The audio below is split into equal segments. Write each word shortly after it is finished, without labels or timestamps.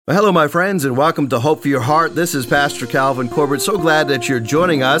Well, hello, my friends, and welcome to Hope for Your Heart. This is Pastor Calvin Corbett. So glad that you're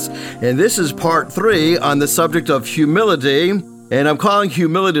joining us. And this is part 3 on the subject of humility. And I'm calling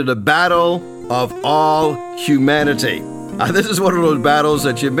humility the battle of all humanity. This is one of those battles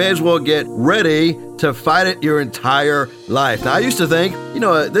that you may as well get ready to fight it your entire life. Now, I used to think,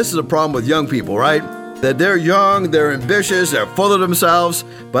 this is a problem with young people, right? That they're young, they're ambitious, they're full of themselves.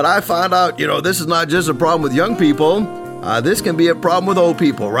 But I found out, this is not just a problem with young people. This can be a problem with old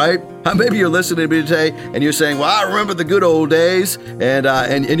people, right? Maybe you're listening to me today and you're saying, well, I remember the good old days.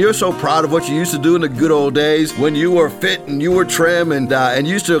 And you're so proud of what you used to do in the good old days when you were fit and you were trim and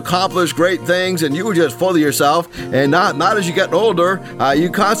used to accomplish great things and you were just full of yourself. And not as you get older, you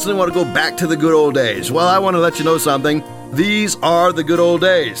constantly want to go back to the good old days. Well, I want to let you know something. These are the good old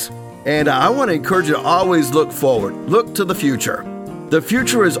days. And I want to encourage you to always look forward. Look to the future. The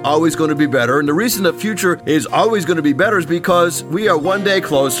future is always going to be better, and the reason the future is always going to be better is because we are one day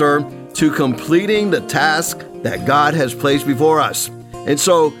closer to completing the task that God has placed before us. And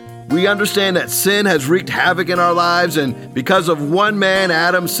so we understand that sin has wreaked havoc in our lives, and because of one man,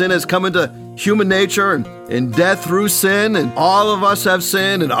 Adam, sin has come into human nature and death through sin, and all of us have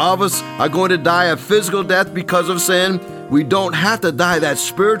sinned, and all of us are going to die a physical death because of sin. We don't have to die that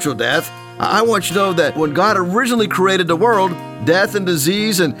spiritual death. I want you to know that when God originally created the world, death and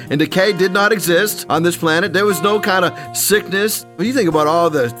disease and decay did not exist on this planet. There was no kind of sickness. When you think about all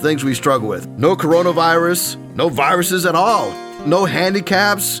the things we struggle with, no coronavirus, no viruses at all, no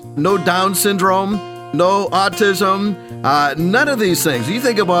handicaps, no Down syndrome, no autism, none of these things. You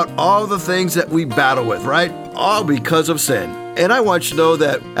think about all the things that we battle with, right? All because of sin. And I want you to know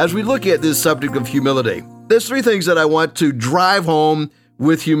that as we look at this subject of humility, there's 3 things that I want to drive home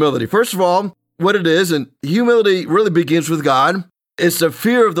with humility. First of all, what it is, and humility really begins with God. It's the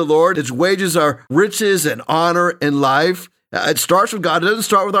fear of the Lord. Its wages are riches and honor in life. It starts with God. It doesn't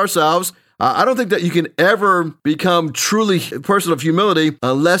start with ourselves. I don't think that you can ever become truly a person of humility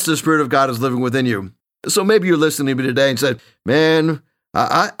unless the Spirit of God is living within you. So maybe you're listening to me today and said, man,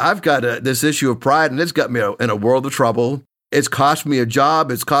 I've got this issue of pride, and it's got me in a world of trouble. It's cost me a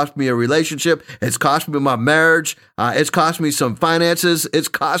job. It's cost me a relationship. It's cost me my marriage. It's cost me some finances. It's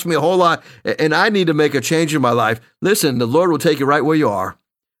cost me a whole lot. And I need to make a change in my life. Listen, the Lord will take you right where you are.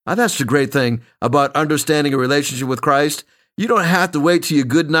 That's the great thing about understanding a relationship with Christ. You don't have to wait till you're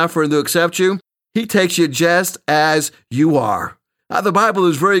good enough for Him to accept you. He takes you just as you are. The Bible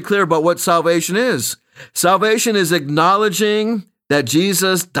is very clear about what salvation is. Salvation is acknowledging that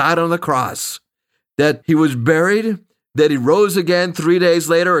Jesus died on the cross, that He was buried, that He rose again 3 days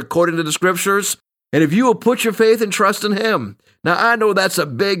later, according to the Scriptures. And if you will put your faith and trust in Him. Now, I know that's a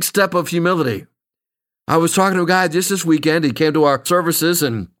big step of humility. I was talking to a guy just this weekend. He came to our services,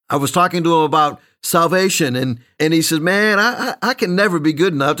 and I was talking to him about salvation. And he said, man, I can never be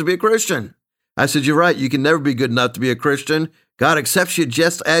good enough to be a Christian. I said, you're right. You can never be good enough to be a Christian. God accepts you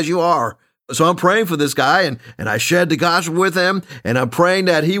just as you are. So I'm praying for this guy, and I shared the gospel with him, and I'm praying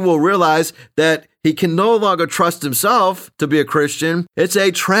that he will realize that he can no longer trust himself to be a Christian. It's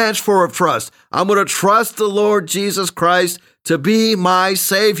a transfer of trust. I'm going to trust the Lord Jesus Christ to be my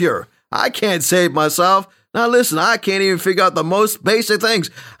Savior. I can't save myself. Now listen, I can't even figure out the most basic things.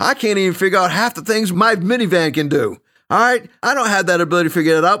 I can't even figure out half the things my minivan can do. All right? I don't have that ability to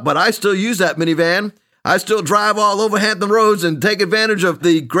figure it out, but I still use that minivan. I still drive all over Hampton Roads and take advantage of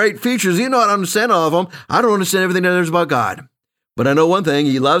the great features. I don't understand all of them. I don't understand everything that there is about God. But I know one thing,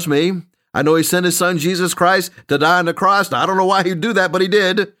 He loves me. I know He sent His Son, Jesus Christ, to die on the cross. Now, I don't know why He'd do that, but He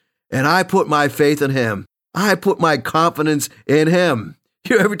did. And I put my faith in Him. I put my confidence in Him.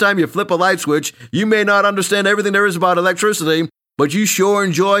 Every time you flip a light switch, you may not understand everything there is about electricity, but you sure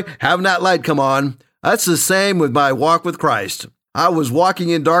enjoy having that light come on. That's the same with my walk with Christ. I was walking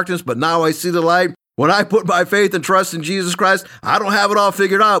in darkness, but now I see the light. When I put my faith and trust in Jesus Christ, I don't have it all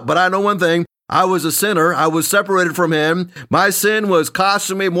figured out, but I know one thing. I was a sinner. I was separated from Him. My sin was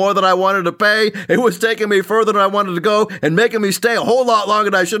costing me more than I wanted to pay. It was taking me further than I wanted to go and making me stay a whole lot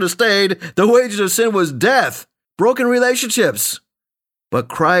longer than I should have stayed. The wages of sin was death, broken relationships. But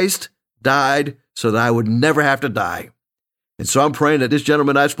Christ died so that I would never have to die. And so I'm praying that this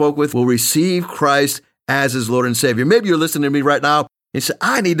gentleman I spoke with will receive Christ as his Lord and Savior. Maybe you're listening to me right now and say,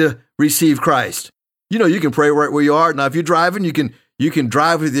 I need to receive Christ. You can pray right where you are. Now, if you're driving, you can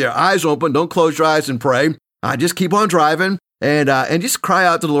drive with your eyes open. Don't close your eyes and pray. Just keep on driving and just cry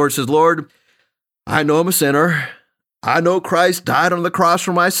out to the Lord. Says, Lord, I know I'm a sinner. I know Christ died on the cross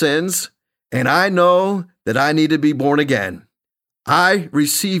for my sins, and I know that I need to be born again. I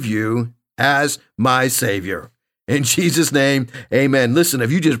receive you as my Savior. In Jesus' name, amen. Listen,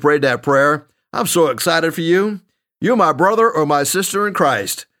 if you just prayed that prayer, I'm so excited for you. You're my brother or my sister in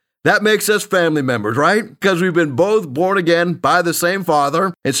Christ. That makes us family members, right? Because we've been both born again by the same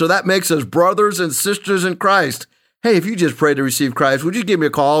Father. And so that makes us brothers and sisters in Christ. Hey, if you just prayed to receive Christ, would you give me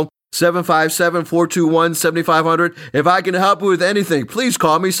a call? 757-421-7500. If I can help you with anything, please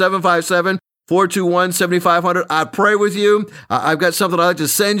call me, 757-421-7500. I pray with you. I've got something I'd like to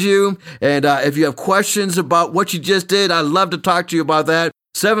send you. And if you have questions about what you just did, I'd love to talk to you about that.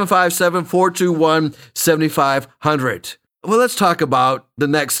 757-421-7500. Well, let's talk about the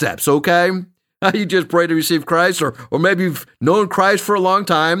next steps, okay? You just prayed to receive Christ, or maybe you've known Christ for a long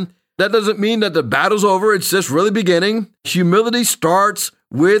time. That doesn't mean that the battle's over. It's just really beginning. Humility starts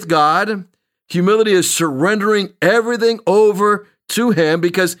with God. Humility is surrendering everything over to Him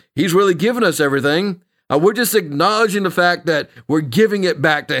because He's really given us everything. We're just acknowledging the fact that we're giving it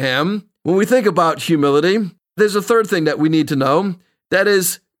back to Him. When we think about humility, there's a third thing that we need to know. That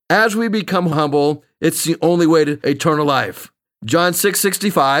is, as we become humble, it's the only way to eternal life. John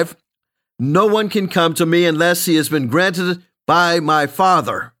 6:65, no one can come to me unless he has been granted by my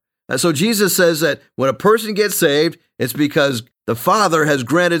Father. So Jesus says that when a person gets saved, it's because the Father has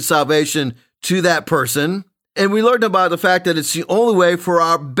granted salvation to that person. And we learned about the fact that it's the only way for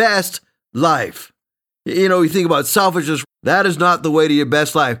our best life. You know, you think about selfishness. That is not the way to your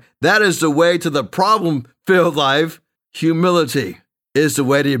best life. That is the way to the problem-filled life. Humility is the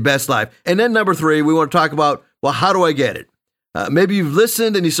way to your best life. And then number 3, we want to talk about, well, how do I get it? Maybe you've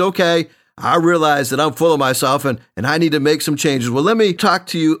listened and you say, okay, I realize that I'm full of myself and I need to make some changes. Well, let me talk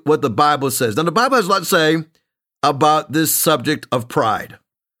to you what the Bible says. Now, the Bible has a lot to say about this subject of pride.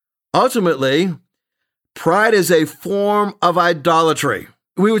 Ultimately, pride is a form of idolatry.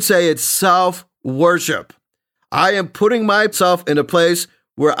 We would say it's self-worship. I am putting myself in a place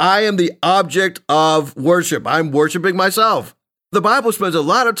where I am the object of worship. I'm worshiping myself. The Bible spends a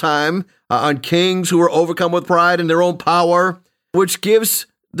lot of time on kings who are overcome with pride and their own power, which gives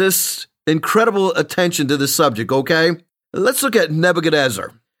this incredible attention to this subject, okay? Let's look at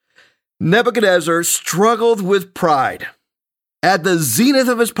Nebuchadnezzar. Nebuchadnezzar struggled with pride. At the zenith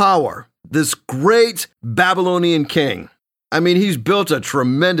of his power, this great Babylonian king, I mean, he's built a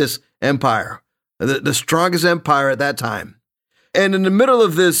tremendous empire, the strongest empire at that time. And in the middle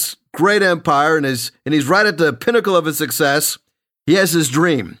of this great empire, and he's right at the pinnacle of his success, he has this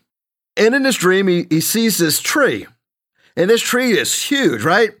dream. And in this dream, he sees this tree. And this tree is huge,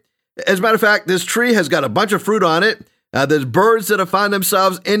 right? As a matter of fact, this tree has got a bunch of fruit on it. There's birds that have found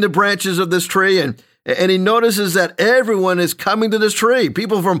themselves in the branches of this tree. And he notices that everyone is coming to this tree.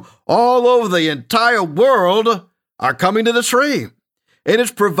 People from all over the entire world are coming to this tree. And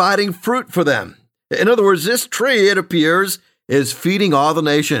it's providing fruit for them. In other words, this tree, it appears, is feeding all the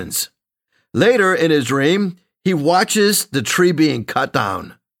nations. Later in his dream, he watches the tree being cut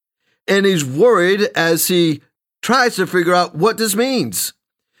down. And he's worried as he tries to figure out what this means.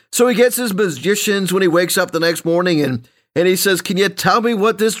 So he gets his magicians when he wakes up the next morning and he says, can you tell me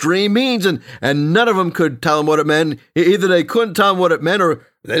what this dream means? And none of them could tell him what it meant. Either they couldn't tell him what it meant or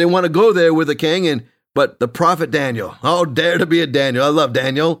they didn't want to go there with the king. But the prophet Daniel, oh, dare to be a Daniel. I love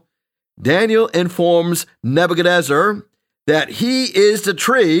Daniel. Daniel informs Nebuchadnezzar that he is the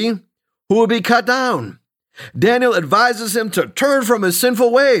tree who will be cut down. Daniel advises him to turn from his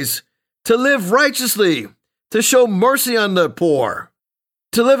sinful ways, to live righteously, to show mercy on the poor,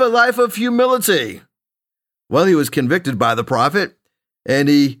 to live a life of humility. Well, he was convicted by the prophet, and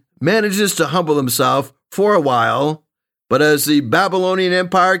he manages to humble himself for a while. But as the Babylonian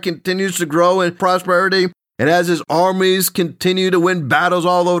Empire continues to grow in prosperity, and as his armies continue to win battles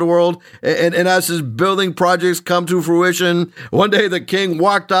all over the world, and as his building projects come to fruition, one day the king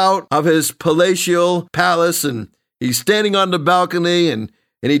walked out of his palatial palace, and he's standing on the balcony, and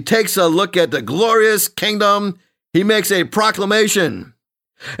he takes a look at the glorious kingdom. He makes a proclamation,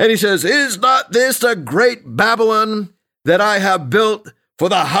 and he says, is not this the great Babylon that I have built for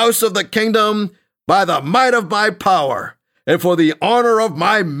the house of the kingdom by the might of my power and for the honor of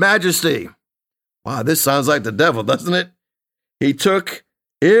my majesty? Wow, this sounds like the devil, doesn't it? He took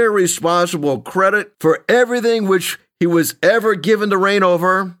irresponsible credit for everything which he was ever given to reign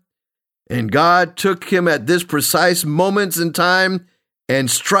over, and God took him at this precise moment in time and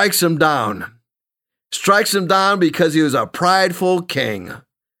strikes him down. Strikes him down because he was a prideful king.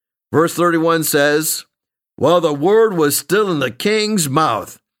 Verse 31 says, while the word was still in the king's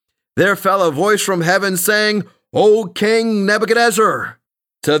mouth, there fell a voice from heaven saying, O King Nebuchadnezzar,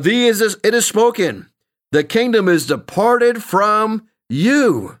 to thee it is spoken, the kingdom is departed from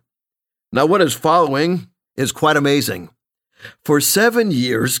you. Now what is following is quite amazing. For 7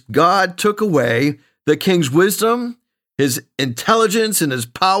 years, God took away the king's wisdom, his intelligence, and his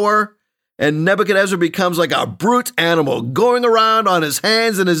power, and Nebuchadnezzar becomes like a brute animal, going around on his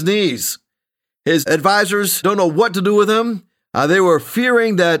hands and his knees. His advisors don't know what to do with him. They were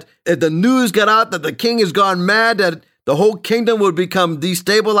fearing that if the news got out that the king has gone mad, that the whole kingdom would become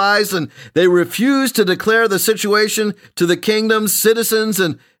destabilized, and they refused to declare the situation to the kingdom's citizens,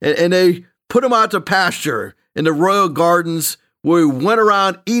 and they put him out to pasture in the royal gardens where he went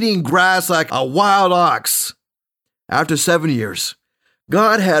around eating grass like a wild ox. After 7 years,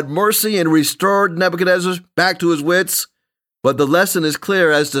 God had mercy and restored Nebuchadnezzar back to his wits. But the lesson is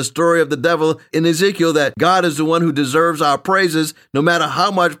clear as the story of the devil in Ezekiel, that God is the one who deserves our praises no matter how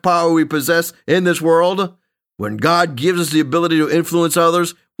much power we possess in this world. When God gives us the ability to influence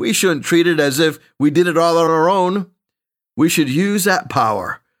others, we shouldn't treat it as if we did it all on our own. We should use that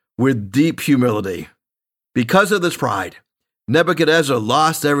power with deep humility. Because of this pride, Nebuchadnezzar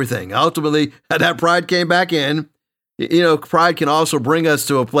lost everything. Ultimately, that pride came back in. Pride can also bring us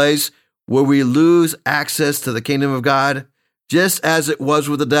to a place where we lose access to the kingdom of God, just as it was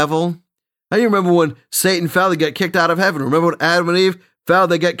with the devil. Now, you remember when Satan fell, they got kicked out of heaven. Remember when Adam and Eve fell,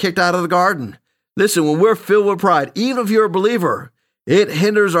 they got kicked out of the garden. Listen, when we're filled with pride, even if you're a believer, it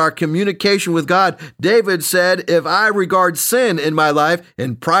hinders our communication with God. David said, if I regard sin in my life,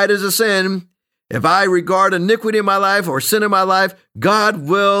 and pride is a sin, if I regard iniquity in my life or sin in my life, God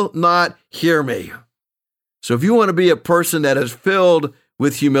will not hear me. So if you want to be a person that is filled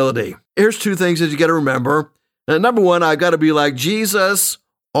with humility, here's two things that you got to remember. Number one, I got to be like Jesus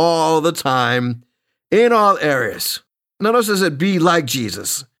all the time, in all areas. Notice I said be like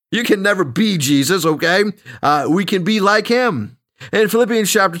Jesus. You can never be Jesus, okay? We can be like him. In Philippians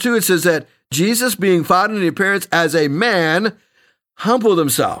chapter 2, it says that Jesus, being found in the appearance as a man, humbled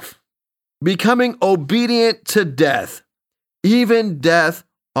himself, becoming obedient to death, even death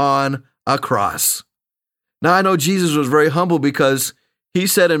on a cross. Now, I know Jesus was very humble because he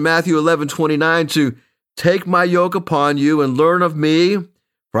said in Matthew 11:29 to take my yoke upon you and learn of me,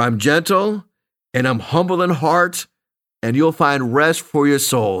 for I'm gentle and I'm humble in heart, and you'll find rest for your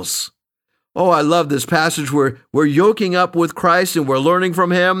souls. Oh, I love this passage where we're yoking up with Christ and we're learning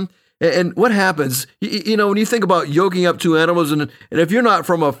from him. And what happens, when you think about yoking up two animals, and if you're not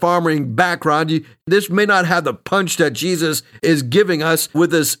from a farming background, this may not have the punch that Jesus is giving us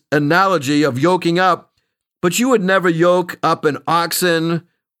with this analogy of yoking up, but you would never yoke up an oxen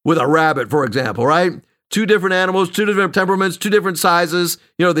with a rabbit, for example, right? Two different animals, two different temperaments, two different sizes.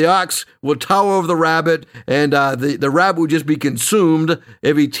 The ox will tower over the rabbit, and the rabbit would just be consumed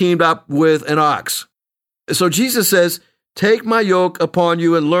if he teamed up with an ox. So Jesus says, take my yoke upon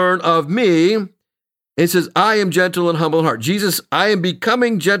you and learn of me. It says, I am gentle and humble in heart. Jesus, I am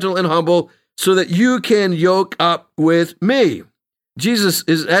becoming gentle and humble so that you can yoke up with me. Jesus,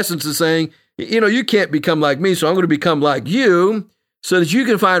 in essence, is saying, you can't become like me, so I'm going to become like you, so that you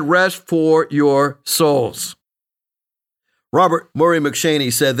can find rest for your souls. Robert Murray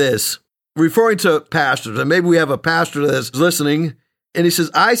McShaney said this, referring to pastors, and maybe we have a pastor that's listening, and he says,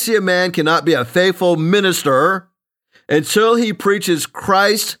 I see a man cannot be a faithful minister until he preaches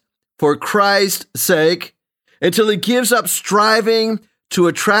Christ for Christ's sake, until he gives up striving to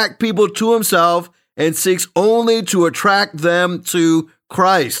attract people to himself and seeks only to attract them to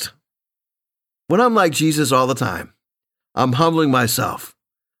Christ. When I'm like Jesus all the time, I'm humbling myself.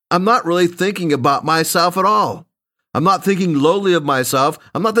 I'm not really thinking about myself at all. I'm not thinking lowly of myself.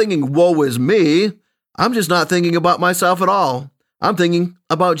 I'm not thinking, woe is me. I'm just not thinking about myself at all. I'm thinking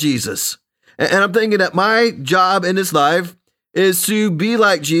about Jesus. And I'm thinking that my job in this life is to be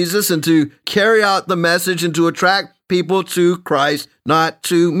like Jesus and to carry out the message and to attract people to Christ, not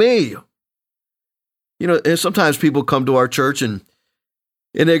to me. Sometimes people come to our church and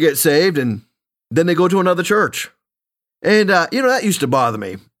they get saved and then they go to another church. And, that used to bother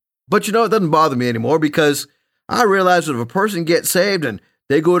me. But, it doesn't bother me anymore because I realize that if a person gets saved and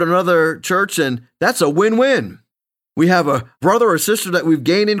they go to another church, and that's a win-win. We have a brother or sister that we've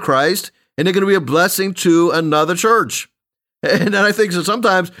gained in Christ, and they're going to be a blessing to another church. And I think that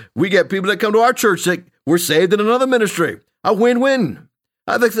sometimes we get people that come to our church that were saved in another ministry. A win-win.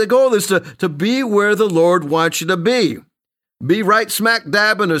 I think the goal is to be where the Lord wants you to be. Be right smack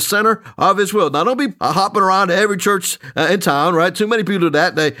dab in the center of his will. Now, don't be hopping around to every church in town, right? Too many people do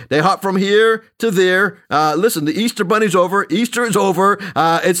that. They hop from here to there. Listen, the Easter bunny's over. Easter is over.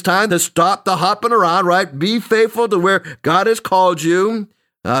 It's time to stop the hopping around, right? Be faithful to where God has called you.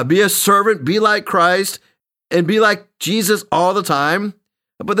 Be a servant. Be like Christ. And be like Jesus all the time.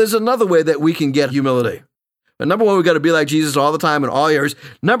 But there's another way that we can get humility. And number one, we've got to be like Jesus all the time in all areas.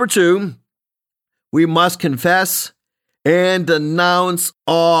 Number two, we must confess and denounce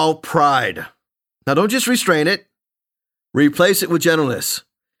all pride. Now, don't just restrain it. Replace it with gentleness.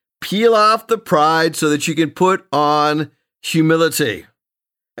 Peel off the pride so that you can put on humility.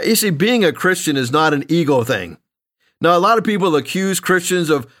 You see, being a Christian is not an ego thing. Now, a lot of people accuse Christians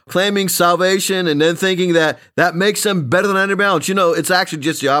of claiming salvation and then thinking that that makes them better than anybody else. It's actually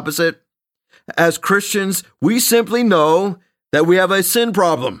just the opposite. As Christians, we simply know that we have a sin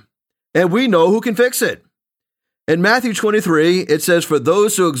problem, and we know who can fix it. In Matthew 23, it says, "For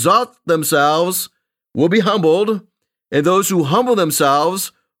those who exalt themselves will be humbled, and those who humble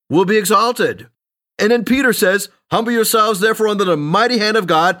themselves will be exalted." And then Peter says, "Humble yourselves, therefore, under the mighty hand of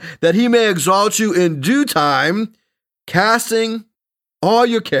God, that he may exalt you in due time, casting all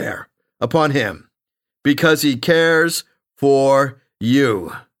your care upon him, because he cares for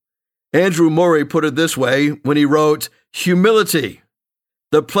you." Andrew Murray put it this way when he wrote, "Humility,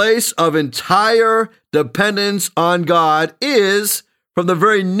 the place of entire dependence on God, is, from the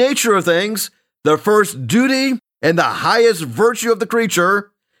very nature of things, the first duty and the highest virtue of the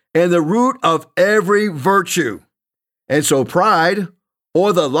creature, and the root of every virtue. And so pride,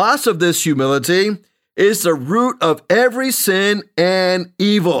 or the loss of this humility, is the root of every sin and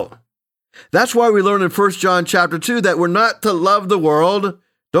evil." That's why we learn in 1 John chapter 2 that we're not to love the world.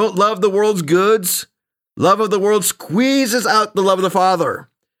 Don't love the world's goods. Love of the world squeezes out the love of the Father.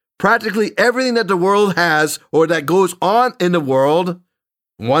 Practically everything that the world has or that goes on in the world,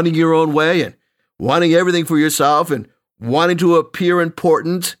 wanting your own way and wanting everything for yourself and wanting to appear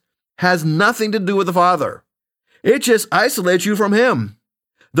important, has nothing to do with the Father. It just isolates you from him.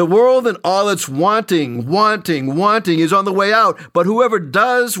 The world and all its wanting is on the way out, but whoever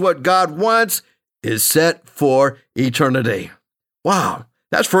does what God wants is set for eternity. Wow.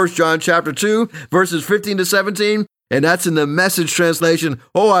 That's 1 John chapter 2, verses 15 to 17, and that's in the Message translation.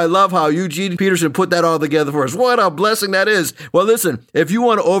 Oh, I love how Eugene Peterson put that all together for us. What a blessing that is. Well, listen, if you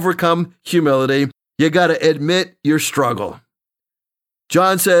want to overcome humility, you got to admit your struggle.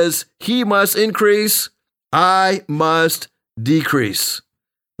 John says, "He must increase, I must decrease."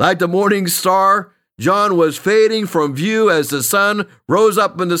 Like the morning star, John was fading from view as the sun rose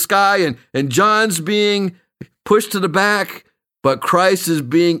up in the sky, and John's being pushed to the back, but Christ is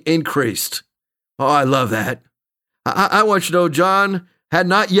being increased. Oh, I love that. I want you to know John had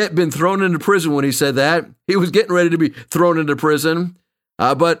not yet been thrown into prison when he said that. He was getting ready to be thrown into prison,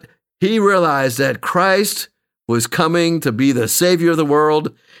 but he realized that Christ was coming to be the Savior of the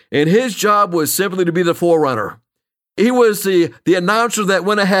world, and his job was simply to be the forerunner. He was the announcer that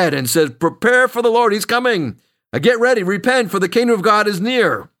went ahead and said, "Prepare for the Lord, he's coming. Get ready, repent, for the kingdom of God is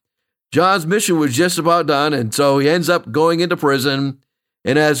near." John's mission was just about done, and so he ends up going into prison.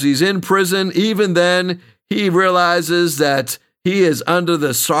 And as he's in prison, even then, he realizes that he is under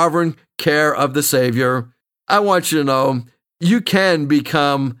the sovereign care of the Savior. I want you to know, you can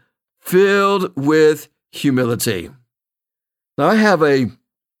become filled with humility. Now, I have a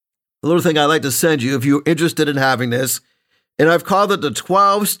little thing I'd like to send you if you're interested in having this, and I've called it the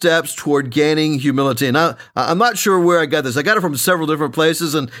 12 steps toward gaining humility. Now, I'm not sure where I got this. I got it from several different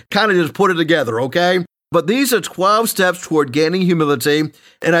places and kind of just put it together, okay? But these are 12 steps toward gaining humility,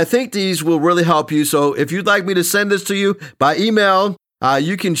 and I think these will really help you. So if you'd like me to send this to you by email,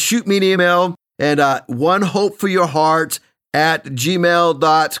 you can shoot me an email at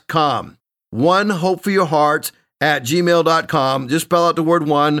onehopeforyourheart@gmail.com. onehopeforyourheart@gmail.com. Just spell out the word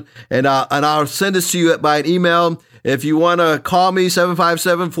one, and I'll send this to you by an email. If you want to call me,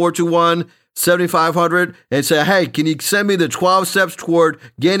 757-421-7500, and say, "Hey, can you send me the 12 steps toward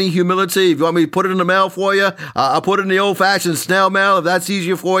gaining humility?" If you want me to put it in the mail for you, I'll put it in the old-fashioned snail mail if that's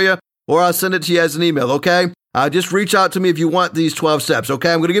easier for you, or I'll send it to you as an email, okay? Just reach out to me if you want these 12 steps,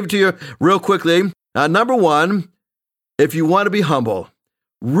 okay? I'm going to give it to you real quickly. Number one, if you want to be humble,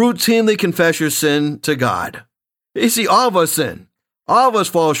 routinely confess your sin to God. You see, all of us sin. All of us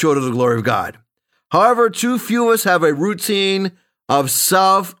fall short of the glory of God. However, too few of us have a routine of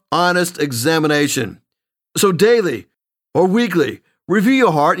self-honest examination. So daily or weekly, review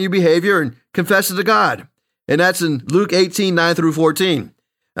your heart and your behavior and confess it to God. And that's in Luke 18:9-14.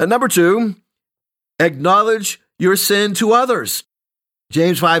 Number two, acknowledge your sin to others.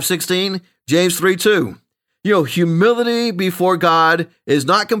 James 5:16, James 3:2. Humility before God is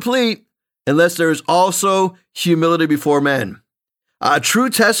not complete unless there is also humility before men. A true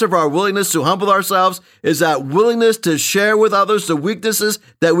test of our willingness to humble ourselves is that willingness to share with others the weaknesses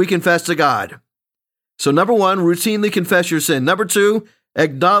that we confess to God. So number one, routinely confess your sin. Number two,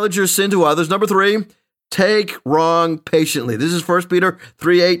 acknowledge your sin to others. Number three, take wrong patiently. This is 1 Peter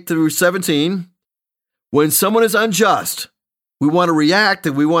 3:8-17. When someone is unjust, we want to react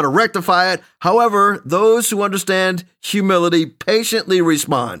and we want to rectify it. However, those who understand humility patiently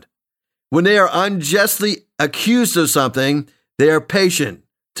respond. When they are unjustly accused of something, they are patient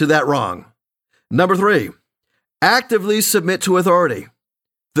to that wrong. Number 3, actively submit to authority,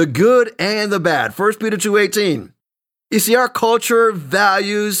 the good and the bad. 1 Peter 2:18. You see, our culture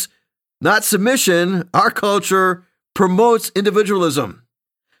values not submission. Our culture promotes individualism.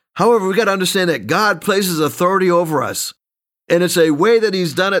 However, we got to understand that God places authority over us, and it's a way that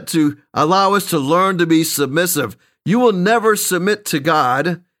He's done it to allow us to learn to be submissive. You will never submit to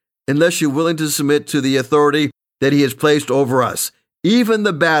God unless you're willing to submit to the authority that He has placed over us, even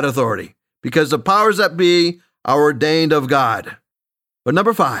the bad authority, because the powers that be are ordained of God. But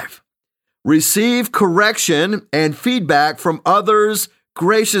number 5, receive correction and feedback from others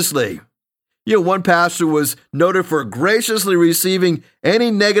graciously. You know, one pastor was noted for graciously receiving any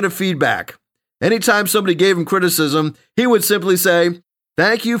negative feedback. Anytime somebody gave him criticism, he would simply say,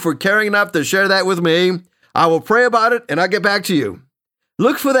 "Thank you for caring enough to share that with me. I will pray about it and I'll get back to you."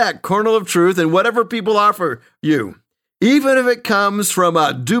 Look for that kernel of truth in whatever people offer you. Even if it comes from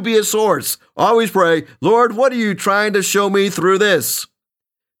a dubious source, always pray, "Lord, what are you trying to show me through this?"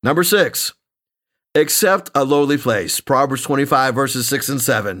 Number 6, accept a lowly place. Proverbs 25, verses 6 and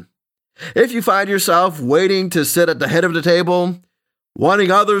 7. If you find yourself waiting to sit at the head of the table, wanting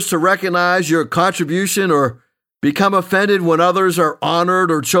others to recognize your contribution, or become offended when others are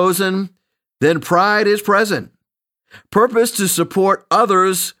honored or chosen, then pride is present. Purpose to support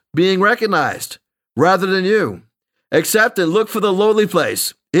others being recognized rather than you. Accept and look for the lowly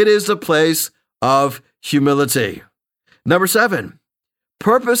place. It is the place of humility. Number 7,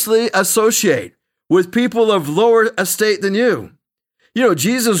 purposely associate with people of lower estate than you. You know,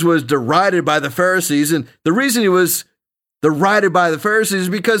 Jesus was derided by the Pharisees, and the reason He was derided by the Pharisees is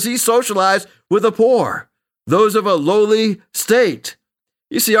because He socialized with the poor, those of a lowly state.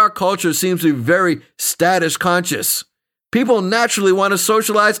 You see, our culture seems to be very status conscious. People naturally want to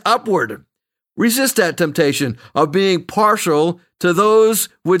socialize upward. Resist that temptation of being partial to those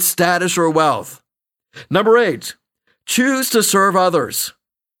with status or wealth. Number 8, choose to serve others.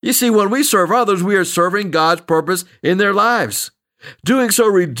 You see, when we serve others, we are serving God's purpose in their lives. Doing so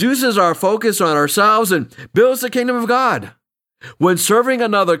reduces our focus on ourselves and builds the kingdom of God. When serving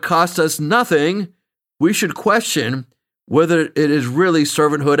another costs us nothing, we should question whether it is really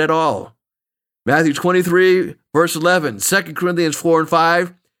servanthood at all. Matthew 23, verse 11, 2 Corinthians 4 and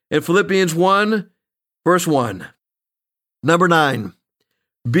 5, and Philippians 1, verse 1. Number 9,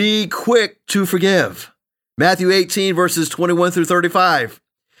 be quick to forgive. Matthew 18, verses 21 through 35.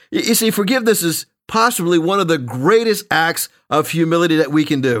 You see, forgiveness is possibly one of the greatest acts of humility that we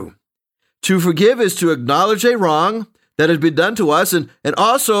can do. To forgive is to acknowledge a wrong that has been done to us, and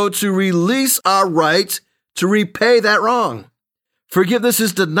also to release our right to repay that wrong. Forgiveness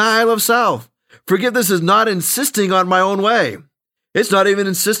is denial of self. Forgiveness is not insisting on my own way. It's not even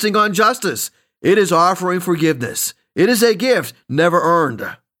insisting on justice. It is offering forgiveness. It is a gift never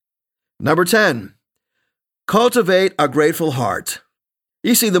earned. Number 10, cultivate a grateful heart.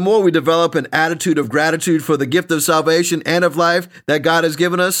 You see, the more we develop an attitude of gratitude for the gift of salvation and of life that God has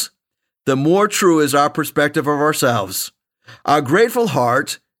given us, the more true is our perspective of ourselves. A grateful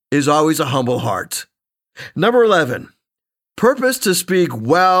heart is always a humble heart. Number 11, purpose to speak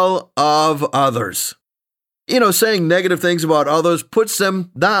well of others. You know, saying negative things about others puts them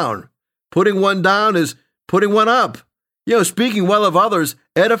down. Putting one down is putting one up. You know, speaking well of others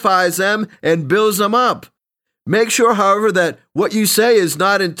edifies them and builds them up. Make sure, however, that what you say is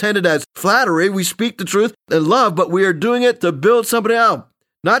not intended as flattery. We speak the truth in love, but we are doing it to build somebody up,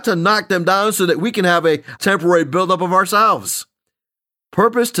 not to knock them down so that we can have a temporary buildup of ourselves.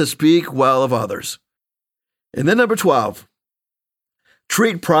 Purpose to speak well of others. And then number 12,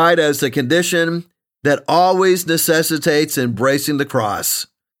 treat pride as the condition that always necessitates embracing the cross.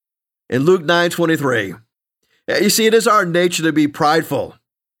 In Luke 9:23, you see, it is our nature to be prideful.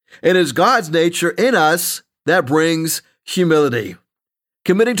 It is God's nature in us that brings humility.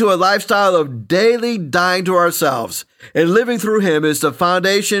 Committing to a lifestyle of daily dying to ourselves and living through Him is the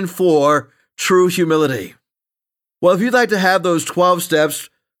foundation for true humility. Well, if you'd like to have those 12 steps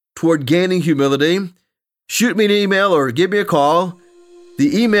toward gaining humility, shoot me an email or give me a call.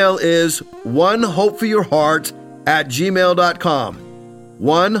 The email is onehopeforyourheart@gmail.com.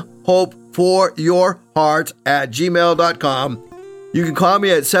 onehopeforyourheart@gmail.com. You can call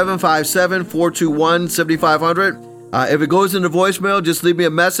me at 757-421-7500. If it goes into voicemail, just leave me a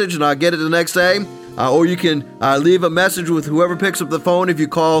message and I'll get it the next day. Or you can leave a message with whoever picks up the phone if you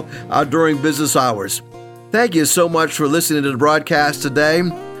call during business hours. Thank you so much for listening to the broadcast today.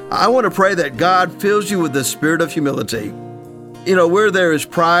 I want to pray that God fills you with the spirit of humility. You know, where there is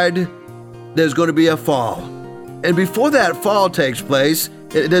pride, there's going to be a fall. And before that fall takes place,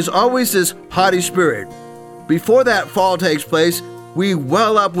 there's always this haughty spirit. Before that fall takes place, we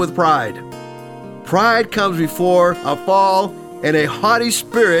well up with pride. Pride comes before a fall, and a haughty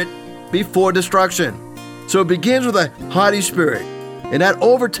spirit before destruction. So it begins with a haughty spirit, and that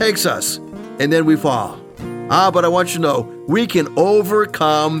overtakes us, and then we fall. But I want you to know, we can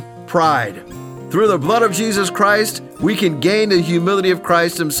overcome pride. Through the blood of Jesus Christ, we can gain the humility of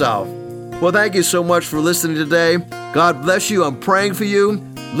Christ himself. Well, thank you so much for listening today. God bless you. I'm praying for you.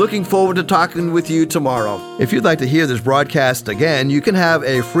 Looking forward to talking with you tomorrow. If you'd like to hear this broadcast again, you can have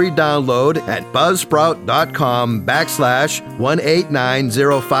a free download at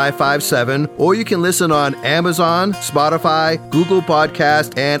buzzsprout.com/1890557, or you can listen on Amazon, Spotify, Google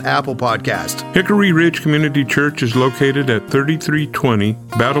Podcast, and Apple Podcast. Hickory Ridge Community Church is located at 3320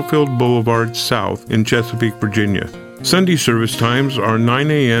 Battlefield Boulevard South in Chesapeake, Virginia. Sunday service times are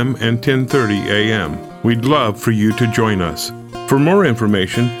 9 a.m. and 10:30 a.m. We'd love for you to join us. For more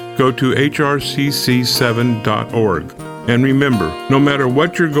information, go to hrcc7.org. And remember, no matter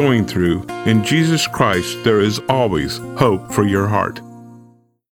what you're going through, in Jesus Christ there is always hope for your heart.